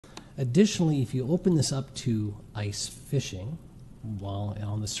Additionally, if you open this up to ice fishing, while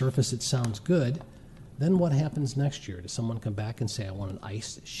on the surface it sounds good, then what happens next year? Does someone come back and say, I want an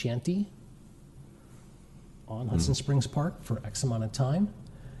ice shanty on Hudson Springs Park for X amount of time?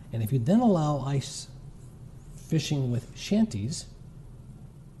 And if you then allow ice fishing with shanties,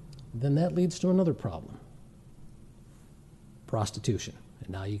 then that leads to another problem. Prostitution.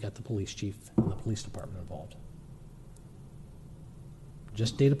 And now you got the police chief and the police department involved.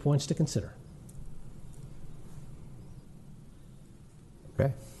 Just data points to consider.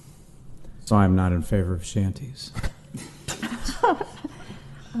 Okay. So I'm not in favor of shanties.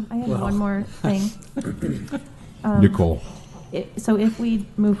 I have one more thing. Nicole. So if we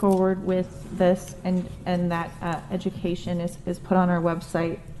move forward with this and that education is put on our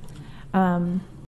website,